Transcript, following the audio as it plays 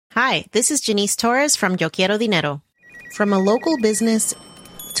Hi, this is Janice Torres from Yo Quiero Dinero. From a local business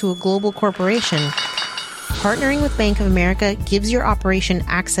to a global corporation, partnering with Bank of America gives your operation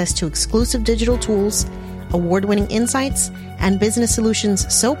access to exclusive digital tools, award-winning insights, and business solutions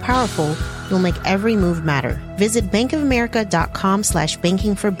so powerful you'll make every move matter. Visit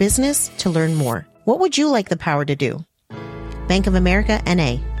bankofamerica.com/banking for business to learn more. What would you like the power to do? Bank of America,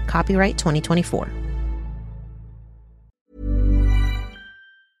 N.A. Copyright 2024.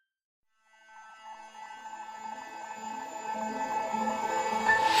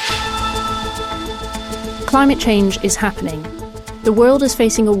 Climate change is happening. The world is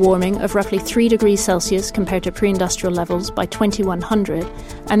facing a warming of roughly 3 degrees Celsius compared to pre-industrial levels by 2100,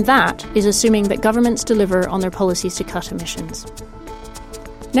 and that is assuming that governments deliver on their policies to cut emissions.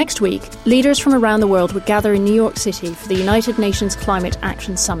 Next week, leaders from around the world would gather in New York City for the United Nations Climate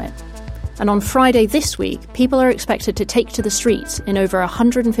Action Summit. And on Friday this week, people are expected to take to the streets in over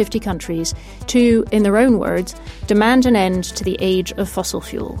 150 countries to, in their own words, demand an end to the age of fossil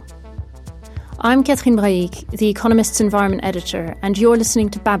fuel. I'm Catherine Braic, The Economist's environment editor, and you're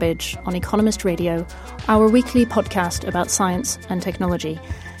listening to Babbage on Economist Radio, our weekly podcast about science and technology.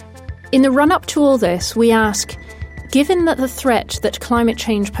 In the run-up to all this, we ask, given that the threat that climate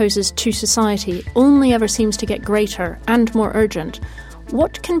change poses to society only ever seems to get greater and more urgent,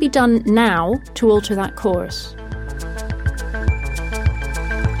 what can be done now to alter that course?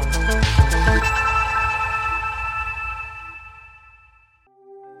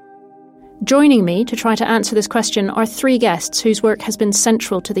 Joining me to try to answer this question are three guests whose work has been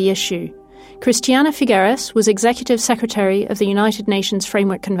central to the issue. Christiana Figueres was Executive Secretary of the United Nations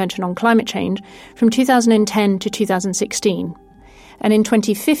Framework Convention on Climate Change from 2010 to 2016. And in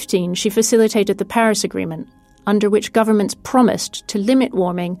 2015, she facilitated the Paris Agreement, under which governments promised to limit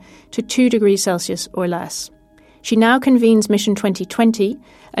warming to 2 degrees Celsius or less. She now convenes Mission 2020,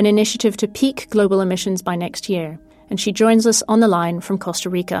 an initiative to peak global emissions by next year. And she joins us on the line from Costa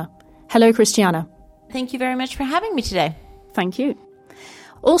Rica. Hello, Christiana. Thank you very much for having me today. Thank you.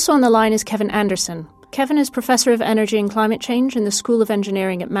 Also on the line is Kevin Anderson. Kevin is Professor of Energy and Climate Change in the School of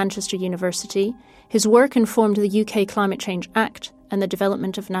Engineering at Manchester University. His work informed the UK Climate Change Act and the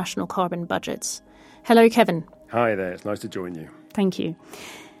development of national carbon budgets. Hello, Kevin. Hi there. It's nice to join you. Thank you.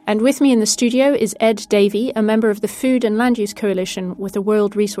 And with me in the studio is Ed Davey, a member of the Food and Land Use Coalition with the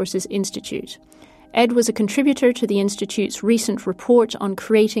World Resources Institute. Ed was a contributor to the Institute's recent report on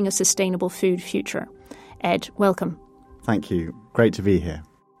creating a sustainable food future. Ed, welcome. Thank you. Great to be here.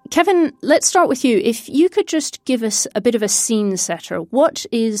 Kevin, let's start with you. If you could just give us a bit of a scene setter, what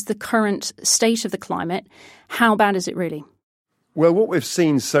is the current state of the climate? How bad is it really? Well, what we've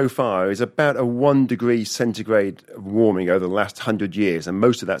seen so far is about a 1 degree centigrade warming over the last 100 years, and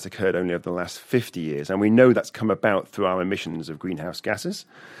most of that's occurred only over the last 50 years. And we know that's come about through our emissions of greenhouse gases.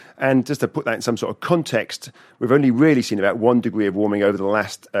 And just to put that in some sort of context, we've only really seen about 1 degree of warming over the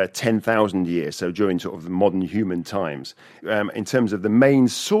last 10,000 years, so during sort of the modern human times. In terms of the main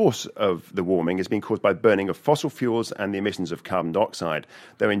source of the warming, it's been caused by burning of fossil fuels and the emissions of carbon dioxide,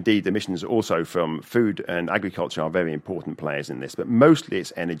 though indeed emissions also from food and agriculture are very important players in this. But mostly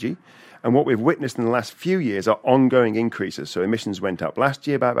it's energy. And what we've witnessed in the last few years are ongoing increases. So emissions went up last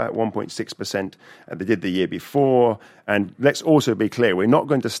year by about 1.6%, and they did the year before. And let's also be clear, we're not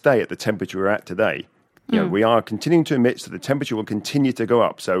going to stay at the temperature we're at today. You know, we are continuing to emit, so the temperature will continue to go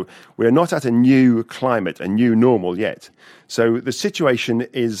up. So we're not at a new climate, a new normal yet. So the situation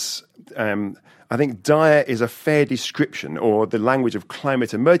is, I think dire is a fair description, or the language of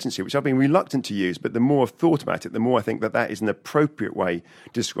climate emergency, which I've been reluctant to use, but the more I've thought about it, the more I think that that is an appropriate way to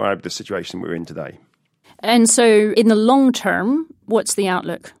describe the situation we're in today. And so in the long term, what's the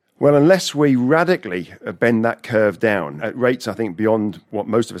outlook? Well, unless we radically bend that curve down at rates, I think, beyond what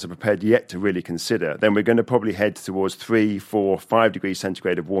most of us are prepared yet to really consider, then we're going to probably head towards 3, 4, 5 degrees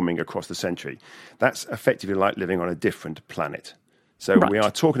centigrade of warming across the century. That's effectively like living on a different planet. So we are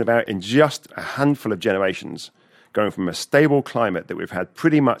talking about, in just a handful of generations, going from a stable climate that we've had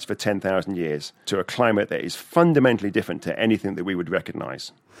pretty much for 10,000 years to a climate that is fundamentally different to anything that we would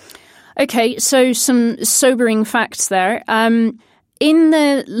recognise. Okay, so some sobering facts there. In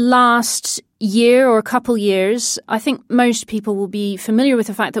the last year or couple years, I think most people will be familiar with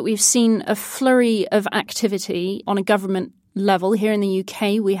the fact that we've seen a flurry of activity on a government level. Here in the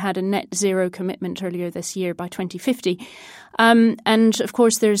UK, we had a net zero commitment earlier this year by 2050. And of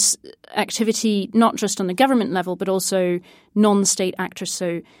course, there's activity not just on the government level, but also non-state actors.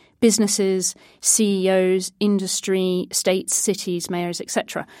 So businesses, CEOs, industry, states, cities, mayors,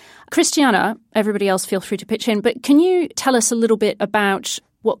 etc. Christiana, everybody else feel free to pitch in, but can you tell us a little bit about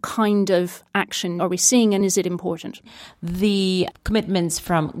What kind of action are we seeing, and is it important? The commitments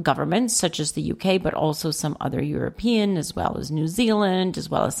from governments such as the UK, but also some other European, as well as New Zealand, as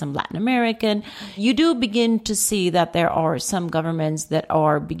well as some Latin American, you do begin to see that there are some governments that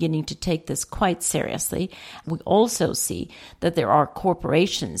are beginning to take this quite seriously. We also see that there are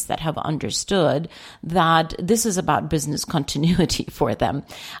corporations that have understood that this is about business continuity for them,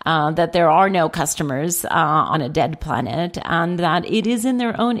 that there are no customers on a dead planet, and that it is in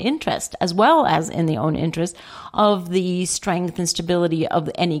their own interest, as well as in the own interest of the strength and stability of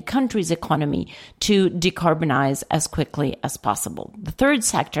any country's economy, to decarbonize as quickly as possible. The third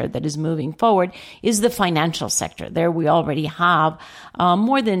sector that is moving forward is the financial sector. There we already have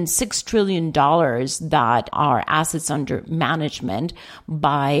more than $6 trillion that are assets under management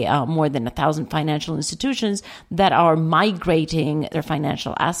by more than 1,000 financial institutions that are migrating their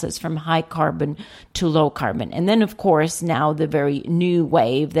financial assets from high carbon to low carbon. And then, of course, now the very new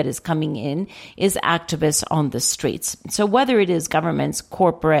wave that is coming in is activists on the streets. So whether it is governments,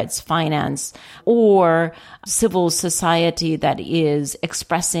 corporates, finance, or civil society that is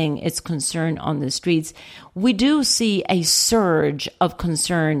expressing its concern on the streets, we do see a surge of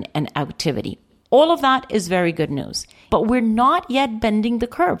concern and activity. All of that is very good news, but we're not yet bending the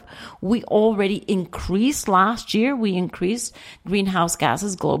curve. We already increased last year. We increased greenhouse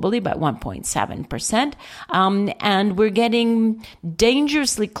gases globally by 1.7%. And we're getting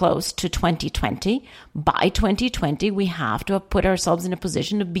dangerously close to 2020. By 2020, we have to have put ourselves in a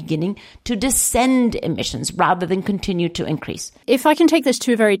position of beginning to descend emissions rather than continue to increase. If I can take this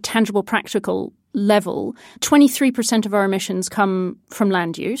to a very tangible, practical level, 23% of our emissions come from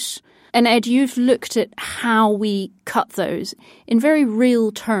land use. And Ed, you've looked at how we cut those in very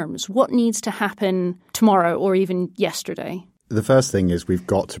real terms. What needs to happen tomorrow or even yesterday? The first thing is we've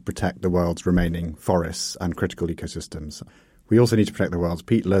got to protect the world's remaining forests and critical ecosystems. We also need to protect the world's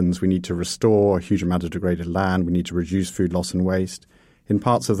peatlands. We need to restore a huge amount of degraded land. We need to reduce food loss and waste. In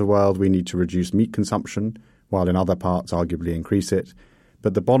parts of the world, we need to reduce meat consumption, while in other parts, arguably increase it.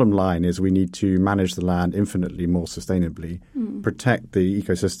 But the bottom line is we need to manage the land infinitely more sustainably, protect the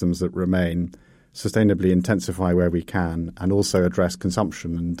ecosystems that remain, sustainably intensify where we can, and also address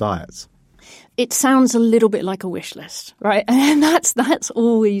consumption and diets. It sounds a little bit like a wish list, right? And that's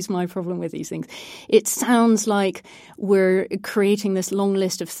always my problem with these things. It sounds like we're creating this long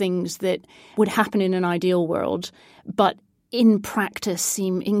list of things that would happen in an ideal world, but in practice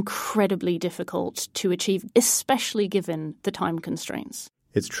seem incredibly difficult to achieve, especially given the time constraints.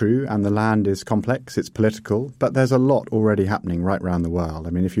 It's true, and the land is complex, it's political, but there's a lot already happening right around the world. I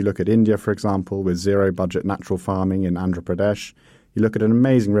mean, if you look at India, for example, with zero-budget natural farming in Andhra Pradesh, you look at an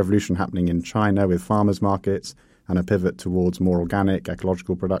amazing revolution happening in China with farmers' markets and a pivot towards more organic,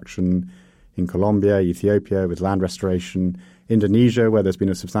 ecological production, in Colombia, Ethiopia with land restoration, Indonesia, where there's been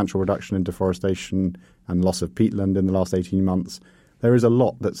a substantial reduction in deforestation and loss of peatland in the last 18 months. There is a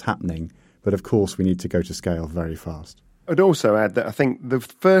lot that's happening, but of course we need to go to scale very fast. I'd also add that I think the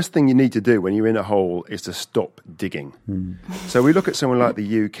first thing you need to do when you're in a hole is to stop digging. So we look at somewhere like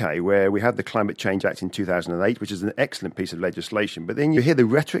the UK, where we had the Climate Change Act in 2008, which is an excellent piece of legislation. But then you hear the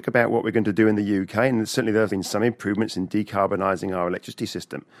rhetoric about what we're going to do in the UK, and certainly there have been some improvements in decarbonising our electricity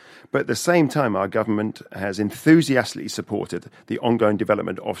system. But at the same time, our government has enthusiastically supported the ongoing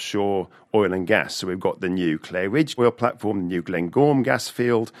development of offshore oil and gas. So we've got the new Clare Ridge oil platform, the new Glengorm gas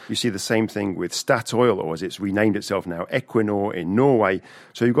field. You see the same thing with Statoil, or as it's renamed itself now, Equinor in Norway.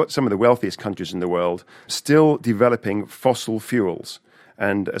 So you've got some of the wealthiest countries in the world still developing fossil fuels.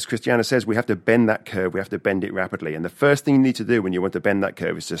 And as Christiana says, we have to bend that curve. We have to bend it rapidly. And the first thing you need to do when you want to bend that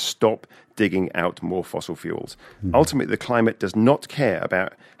curve is to stop digging out more fossil fuels. Ultimately, the climate does not care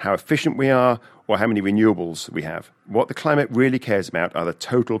about how efficient we are or how many renewables we have. What the climate really cares about are the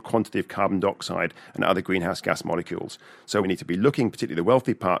total quantity of carbon dioxide and other greenhouse gas molecules. So we need to be looking, particularly the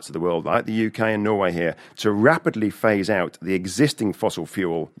wealthy parts of the world, like the UK and Norway here, to rapidly phase out the existing fossil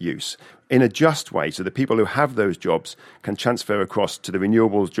fuel use in a just way, so that people who have those jobs can transfer across to the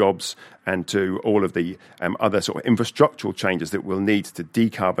renewables jobs and to all of the other sort of infrastructural changes that we'll need to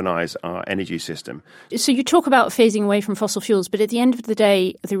decarbonise our energy system. So you talk about phasing away from fossil fuels, but at the end of the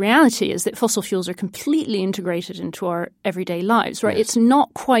day, the reality is that fossil fuels are completely integrated into our everyday lives, right? Yes. It's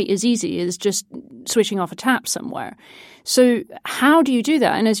not quite as easy as just switching off a tap somewhere. So how do you do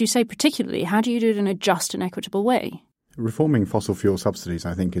that? And as you say, particularly, how do you do it in a just and equitable way? Reforming fossil fuel subsidies,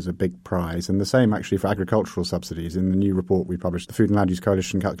 I think, is a big prize, and the same actually for agricultural subsidies. In the new report we published, the Food and Land Use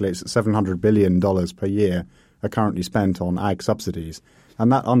Coalition calculates that $700 billion per year are currently spent on ag subsidies,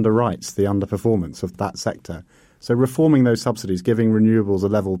 and that underwrites the underperformance of that sector. So reforming those subsidies, giving renewables a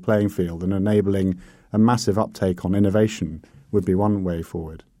level playing field and enabling a massive uptake on innovation would be one way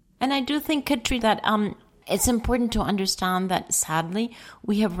forward. And I do think, Katri, that it's important to understand that, sadly,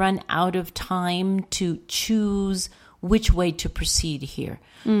 we have run out of time to choose which way to proceed here.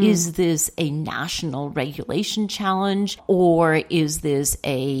 Is this a national regulation challenge, or is this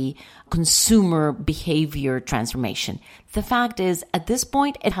a consumer behavior transformation? The fact is, at this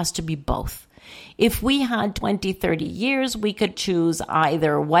point, it has to be both. If we had 20, 30 years, we could choose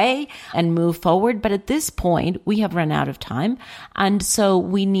either way and move forward. But at this point, we have run out of time. And so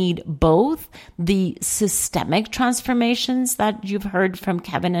we need both the systemic transformations that you've heard from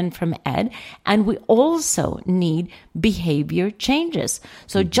Kevin and from Ed. And we also need behavior changes.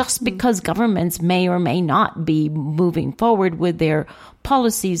 So just because governments may or may not be moving forward with their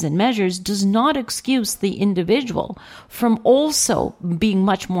policies and measures does not excuse the individual from also being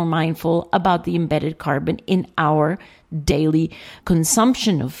much more mindful about the embedded carbon in our daily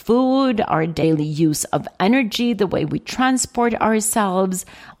consumption of food, our daily use of energy, the way we transport ourselves.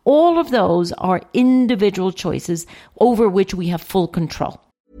 All of those are individual choices over which we have full control.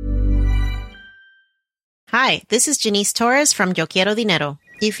 Hi, this is Janice Torres from Yo Quiero Dinero.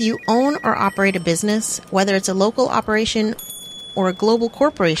 If you own or operate a business, whether it's a local operation or a global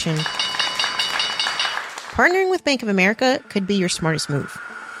corporation, partnering with Bank of America could be your smartest move.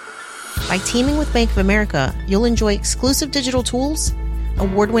 By teaming with Bank of America, you'll enjoy exclusive digital tools,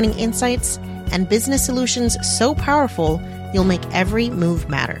 award-winning insights, and business solutions so powerful you'll make every move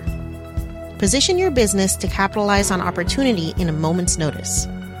matter. Position your business to capitalize on opportunity in a moment's notice.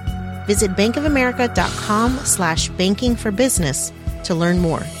 Visit bankofamerica.com/banking for business to learn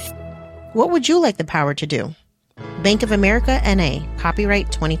more. What would you like the power to do? Bank of America N.A.,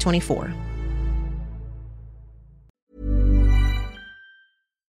 copyright 2024.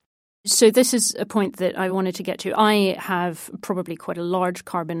 So this is a point that I wanted to get to. I have probably quite a large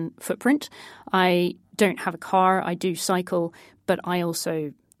carbon footprint. I don't have a car. I do cycle, but I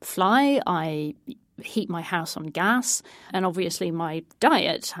also fly. I heat my house on gas. And obviously my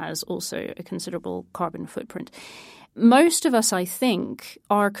diet has also a considerable carbon footprint. Most of us, I think,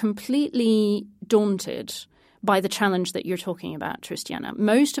 are completely daunted by the challenge that you're talking about, Tristiana.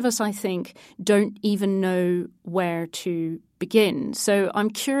 Most of us, I think, don't even know where to begin. So I'm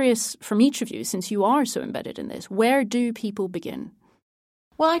curious from each of you, since you are so embedded in this, where do people begin?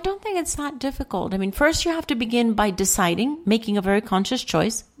 Well, I don't think it's that difficult. I mean, first you have to begin by deciding, making a very conscious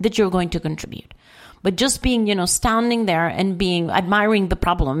choice that you're going to contribute. But just being, standing there and admiring the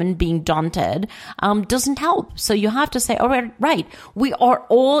problem and being daunted doesn't help. So you have to say, all right, we are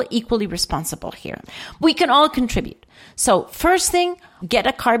all equally responsible here. We can all contribute. So first thing, get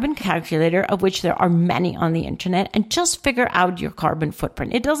a carbon calculator, of which there are many on the internet, and just figure out your carbon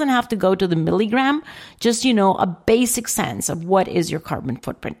footprint. It doesn't have to go to the milligram, just, a basic sense of what is your carbon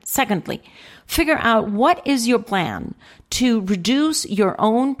footprint. Secondly, figure out what is your plan to reduce your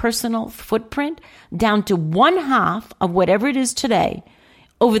own personal footprint down to 1/2 of whatever it is today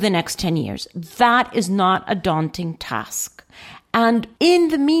over the next 10 years. That is not a daunting task. And in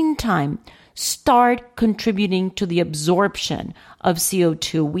the meantime, start contributing to the absorption of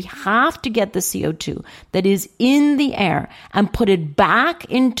CO2. We have to get the CO2 that is in the air and put it back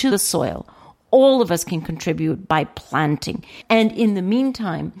into the soil. All of us can contribute by planting. And in the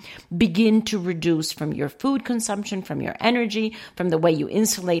meantime, begin to reduce from your food consumption, from your energy, from the way you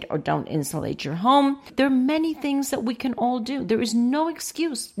insulate or don't insulate your home. There are many things that we can all do. There is no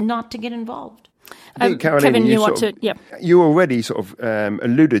excuse not to get involved. I think, Caroline, Kevin, you want to? Yeah. You already sort of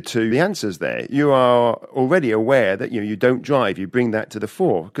alluded to the answers there. You are already aware that you don't drive. You bring that to the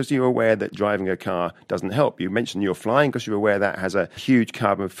fore because you're aware that driving a car doesn't help. You mentioned you're flying because you're aware that has a huge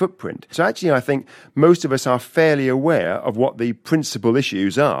carbon footprint. So actually, I think most of us are fairly aware of what the principal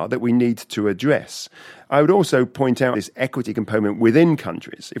issues are that we need to address. I would also point out this equity component within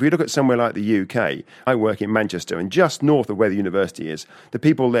countries. If we look at somewhere like the UK, I work in Manchester, and just north of where the university is, the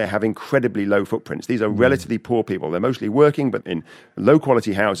people there have incredibly low footprints. These are relatively poor people. They're mostly working, but in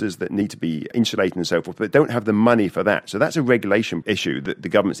low-quality houses that need to be insulated and so forth, but don't have the money for that. So that's a regulation issue that the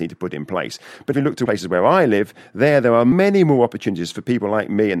governments need to put in place. But if you look to places where I live, there are many more opportunities for people like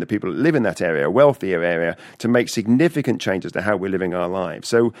me and the people that live in that area, a wealthier area, to make significant changes to how we're living our lives.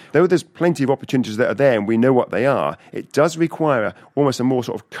 So though there's plenty of opportunities that are there, and we know what they are, it does require almost a more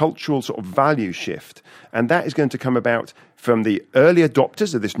sort of cultural sort of value shift. And that is going to come about from the early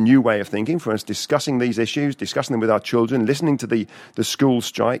adopters of this new way of thinking, for us discussing these issues, discussing them with our children, listening to the school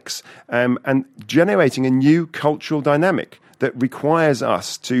strikes, and generating a new cultural dynamic that requires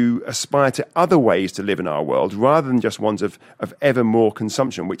us to aspire to other ways to live in our world rather than just ones of ever more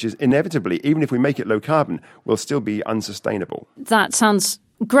consumption, which is inevitably, even if we make it low carbon, will still be unsustainable. That sounds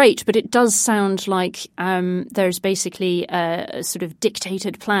great, but it does sound like there's basically a sort of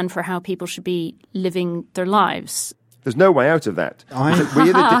dictated plan for how people should be living their lives. There's no way out of that.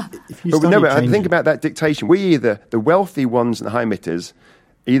 Think about that dictation. The wealthy ones and the high emitters,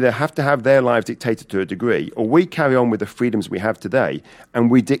 either have to have their lives dictated to a degree, or we carry on with the freedoms we have today, and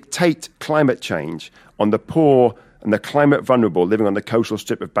we dictate climate change on the poor and the climate vulnerable living on the coastal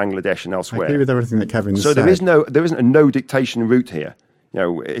strip of Bangladesh and elsewhere. I agree with everything that Kevin said. So there isn't a no dictation route here.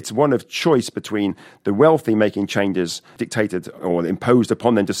 It's one of choice between the wealthy making changes dictated or imposed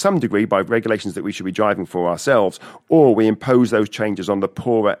upon them to some degree by regulations that we should be driving for ourselves, or we impose those changes on the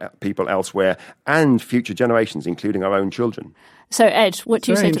poorer people elsewhere and future generations, including our own children. So, Ed, what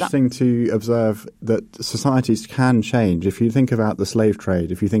do you say to that? It's very interesting to observe that societies can change. If you think about the slave trade,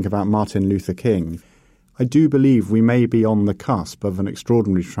 if you think about Martin Luther King, I do believe we may be on the cusp of an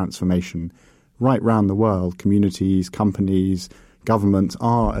extraordinary transformation right round the world. Communities, companies, governments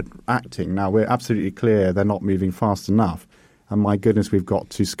are acting. Now, we're absolutely clear they're not moving fast enough. And my goodness, we've got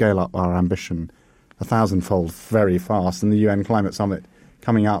to scale up our ambition 1,000-fold very fast. And the UN Climate Summit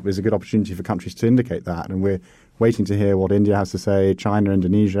coming up is a good opportunity for countries to indicate that. And we're waiting to hear what India has to say, China,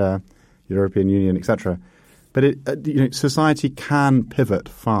 Indonesia, European Union, etc. But society can pivot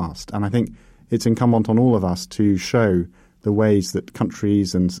fast. And I think it's incumbent on all of us to show the ways that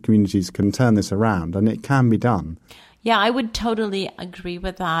countries and communities can turn this around. And it can be done. Yeah, I would totally agree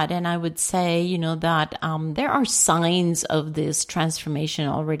with that. And I would say, that there are signs of this transformation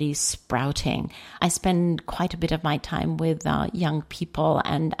already sprouting. I spend quite a bit of my time with young people,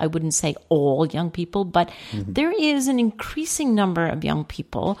 and I wouldn't say all young people, but there is an increasing number of young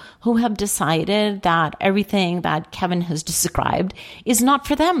people who have decided that everything that Kevin has described is not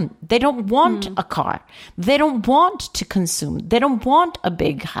for them. They don't want a car. They don't want to consume. They don't want a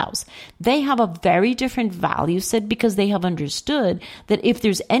big house. They have a very different value set because they have understood that if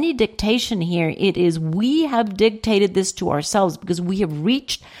there's any dictation here, it is we have dictated this to ourselves because we have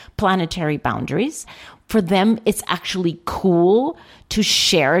reached planetary boundaries. For them, it's actually cool to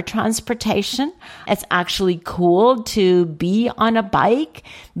share transportation. It's actually cool to be on a bike.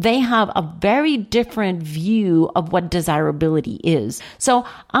 They have a very different view of what desirability is. So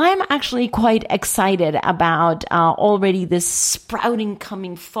I'm actually quite excited about already this sprouting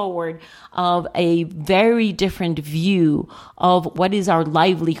coming forward of a very different view of what is our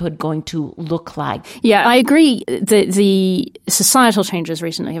livelihood going to look like. Yeah, I agree that the societal changes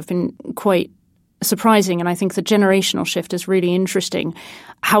recently have been quite surprising, and I think the generational shift is really interesting.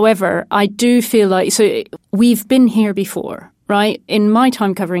 However, I do feel like, so we've been here before, right? In my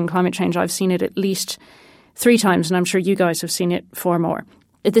time covering climate change, I've seen it at least 3 times, and I'm sure you guys have seen it 4 more.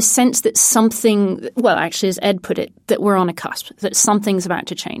 The sense that something, well, actually, as Ed put it, that we're on a cusp, that something's about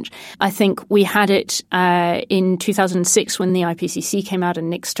to change. I think we had it in 2006 when the IPCC came out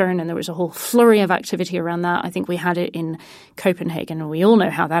and Nick Stern, and there was a whole flurry of activity around that. I think we had it in Copenhagen, and we all know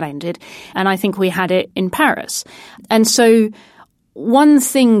how that ended. And I think we had it in Paris. And so one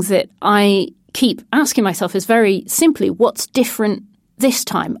thing that I keep asking myself is very simply, what's different this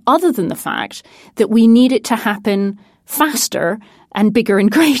time, other than the fact that we need it to happen faster and bigger and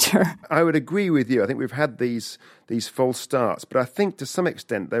greater? I would agree with you. I think we've had these false starts, but I think to some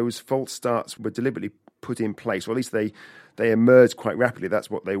extent those false starts were deliberately put in place, or at least they emerged quite rapidly. That's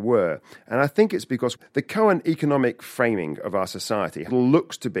what they were. And I think it's because the current economic framing of our society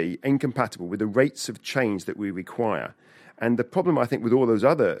looks to be incompatible with the rates of change that we require. And the problem, I think, with all those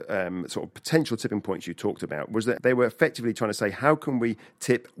other sort of potential tipping points you talked about was that they were effectively trying to say, how can we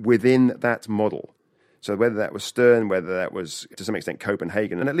tip within that model? So whether that was Stern, whether that was, to some extent,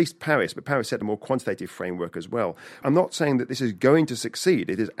 Copenhagen, and at least Paris, but Paris set a more quantitative framework as well. I'm not saying that this is going to succeed.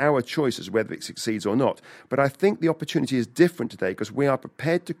 It is our choice as whether it succeeds or not. But I think the opportunity is different today because we are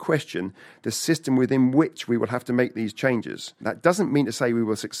prepared to question the system within which we will have to make these changes. That doesn't mean to say we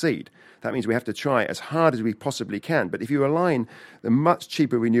will succeed. That means we have to try as hard as we possibly can. But if you align the much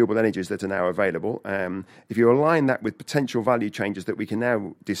cheaper renewable energies that are now available, if you align that with potential value changes that we can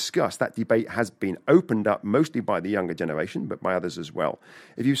now discuss, that debate has been opened up mostly by the younger generation, but by others as well.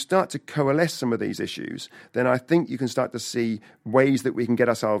 If you start to coalesce some of these issues, then I think you can start to see ways that we can get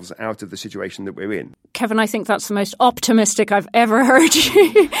ourselves out of the situation that we're in. Kevin, I think that's the most optimistic I've ever heard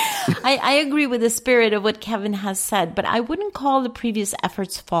you. I agree with the spirit of what Kevin has said, but I wouldn't call the previous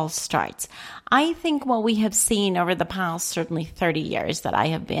efforts false starts. I think what we have seen over the past certainly 30 years that I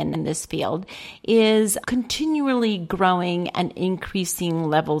have been in this field is continually growing and increasing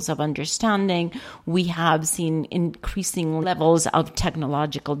levels of understanding. We have seen increasing levels of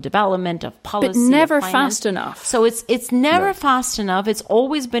technological development, of policy, but never of finance. Fast enough. So it's never fast enough. It's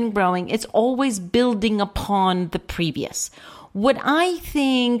always been growing. It's always building upon the previous. What I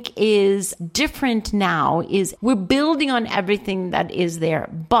think is different now is we're building on everything that is there,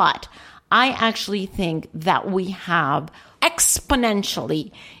 but I actually think that we have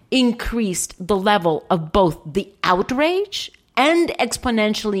exponentially increased the level of both the outrage and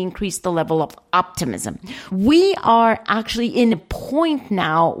exponentially increased the level of optimism. We are actually in a point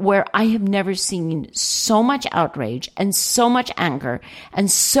now where I have never seen so much outrage and so much anger and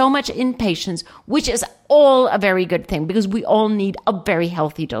so much impatience, which is all a very good thing because we all need a very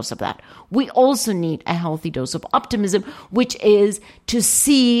healthy dose of that. We also need a healthy dose of optimism, which is to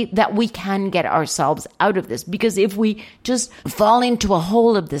see that we can get ourselves out of this. Because if we just fall into a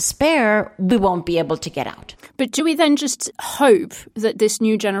hole of despair, we won't be able to get out. But do we then just hope that this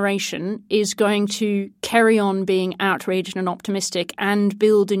new generation is going to carry on being outraged and optimistic and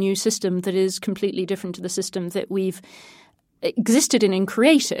build a new system that is completely different to the system that we've existed in and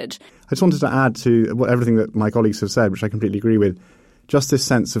created? I just wanted to add to everything that my colleagues have said, which I completely agree with, just this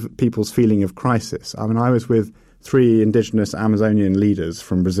sense of people's feeling of crisis. I mean, I was with 3 indigenous Amazonian leaders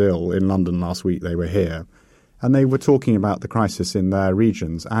from Brazil in London last week. They were here, and they were talking about the crisis in their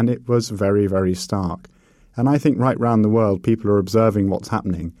regions, and it was very, very stark. And I think right round the world, people are observing what's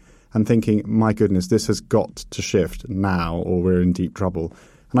happening and thinking, my goodness, this has got to shift now or we're in deep trouble.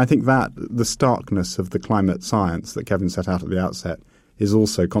 And I think that the starkness of the climate science that Kevin set out at the outset is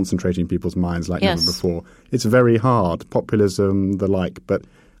also concentrating people's minds like never before. It's very hard, populism, the like, but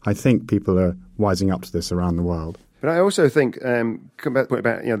I think people are wising up to this around the world. But I also think, come back to the point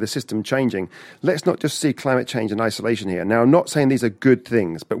about the system changing, let's not just see climate change in isolation here. Now, I'm not saying these are good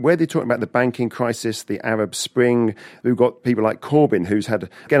things, but where they're talking about the banking crisis, the Arab Spring, we've got people like Corbyn, who's had,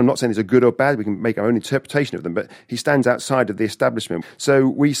 again, I'm not saying these are good or bad, we can make our own interpretation of them, but he stands outside of the establishment. So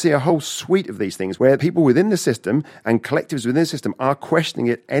we see a whole suite of these things where people within the system and collectives within the system are questioning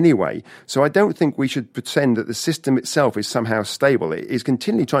it anyway. So I don't think we should pretend that the system itself is somehow stable. It is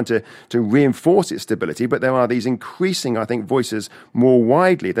continually trying to reinforce its stability, but there are these increasing, I think, voices more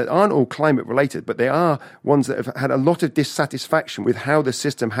widely that aren't all climate related, but they are ones that have had a lot of dissatisfaction with how the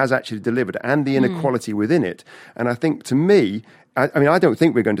system has actually delivered and the inequality within it. And I think, to me, I mean, I don't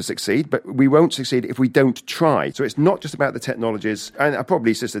think we're going to succeed, but we won't succeed if we don't try. So it's not just about the technologies, and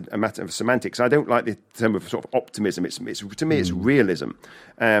probably it's just a matter of semantics. I don't like the term of sort of optimism. It's to me, it's realism.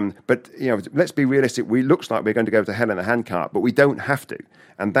 But let's be realistic. We looks like we're going to go to hell in a handcart, but we don't have to,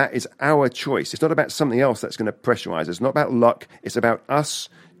 and that is our choice. It's not about something else that's going to pressurize us. It's not about luck. It's about us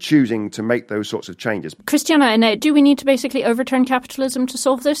choosing to make those sorts of changes. Christiana, and do we need to basically overturn capitalism to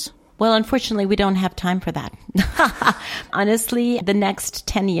solve this? Well, unfortunately, we don't have time for that. Honestly, the next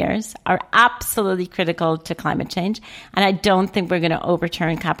 10 years are absolutely critical to climate change. And I don't think we're going to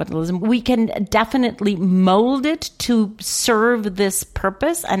overturn capitalism. We can definitely mold it to serve this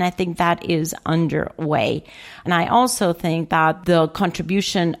purpose. And I think that is underway. And I also think that the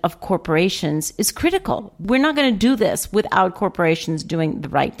contribution of corporations is critical. We're not going to do this without corporations doing the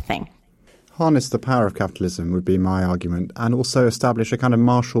right thing. Harness the power of capitalism would be my argument, and also establish a kind of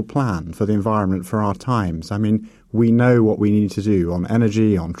Marshall Plan for the environment for our times. I mean, we know what we need to do on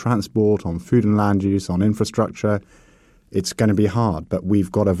energy, on transport, on food and land use, on infrastructure. It's going to be hard, but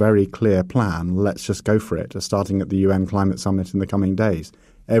we've got a very clear plan. Let's just go for it, starting at the UN Climate Summit in the coming days.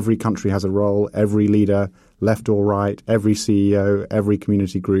 Every country has a role, every leader, left or right, every CEO, every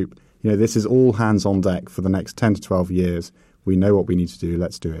community group. This is all hands on deck for the next 10 to 12 years. We know what we need to do.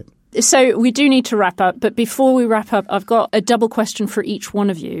 Let's do it. So we do need to wrap up, but before we wrap up, I've got a double question for each one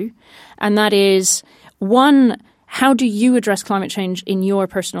of you, and that is, one, how do you address climate change in your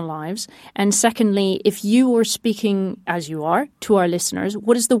personal lives? And secondly, if you were speaking, as you are, to our listeners,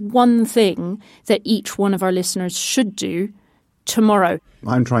 what is the one thing that each one of our listeners should do tomorrow?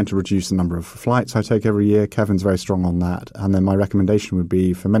 I'm trying to reduce the number of flights I take every year. Kevin's very strong on that. And then my recommendation would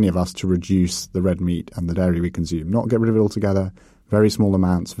be for many of us to reduce the red meat and the dairy we consume, not get rid of it altogether. Very small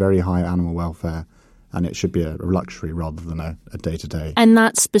amounts, very high animal welfare, and it should be a luxury rather than a day-to-day. And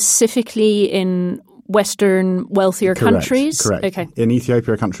that's specifically in Western, wealthier countries? Correct. Okay. In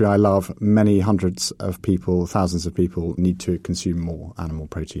Ethiopia, a country I love, many hundreds of people, thousands of people need to consume more animal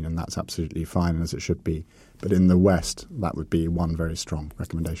protein, and that's absolutely fine, as it should be. But in the West, that would be one very strong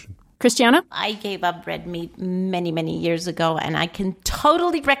recommendation. Christiana? I gave up red meat many, many years ago, and I can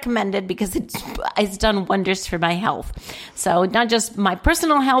totally recommend it because it's done wonders for my health. So not just my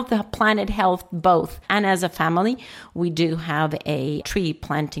personal health, the planet health, both. And as a family, we do have a tree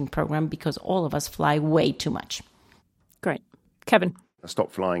planting program because all of us fly way too much. Great. Kevin? I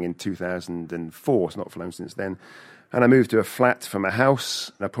stopped flying in 2004, it's not flown since then. And I moved to a flat from a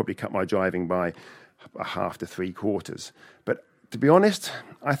house, and I probably cut my driving by a half to 3/4. But To be honest,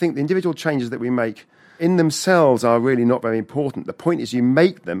 I think the individual changes that we make in themselves are really not very important. The point is you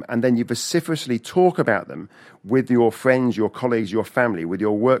make them and then you vociferously talk about them with your friends, your colleagues, your family, with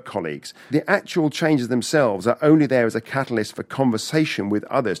your work colleagues. The actual changes themselves are only there as a catalyst for conversation with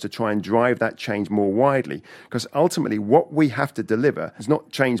others to try and drive that change more widely. Because ultimately what we have to deliver is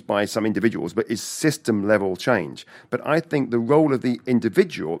not change by some individuals, but is system level change. But I think the role of the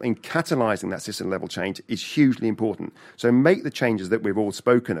individual in catalyzing that system level change is hugely important. So make the changes that we've all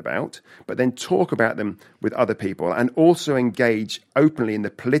spoken about, but then talk about them with other people and also engage openly in the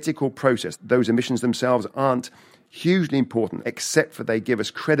political process. Those emissions themselves aren't hugely important, except for they give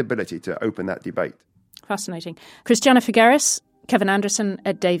us credibility to open that debate. Fascinating. Christiana Figueres, Kevin Anderson,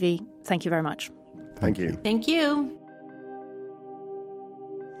 Ed Davey, thank you very much. Thank you. Thank you.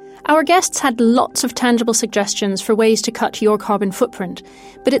 Our guests had lots of tangible suggestions for ways to cut your carbon footprint,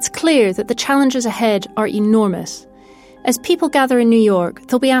 but it's clear that the challenges ahead are enormous. As people gather in New York,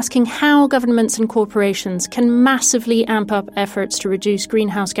 they'll be asking how governments and corporations can massively amp up efforts to reduce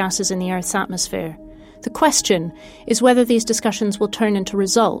greenhouse gases in the Earth's atmosphere. The question is whether these discussions will turn into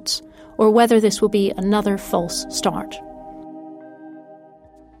results, or whether this will be another false start.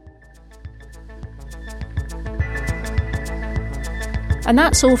 And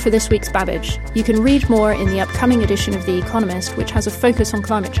that's all for this week's Babbage. You can read more in the upcoming edition of The Economist, which has a focus on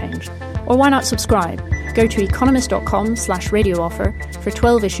climate change. Or why not subscribe? Go to economist.com/radio offer for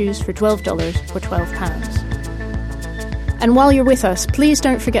 12 issues for $12 or £12. And while you're with us, please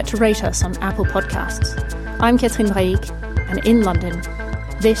don't forget to rate us on Apple Podcasts. I'm Catherine Braic, and in London,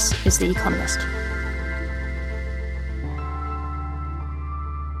 this is The Economist.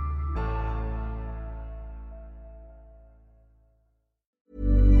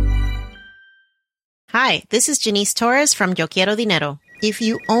 Hi, this is Janice Torres from Yo Quiero Dinero. If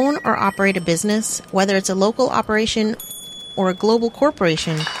you own or operate a business, whether it's a local operation or a global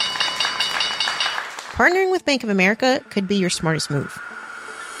corporation, partnering with Bank of America could be your smartest move.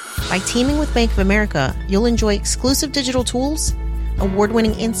 By teaming with Bank of America, you'll enjoy exclusive digital tools,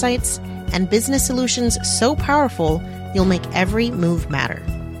 award-winning insights, and business solutions so powerful, you'll make every move matter.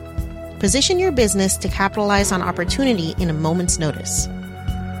 Position your business to capitalize on opportunity in a moment's notice.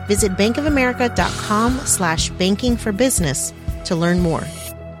 Visit bankofamerica.com/bankingforbusiness to learn more.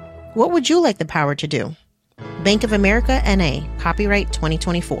 What would you like the power to do? Bank of America, N.A., copyright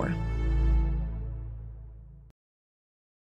 2024.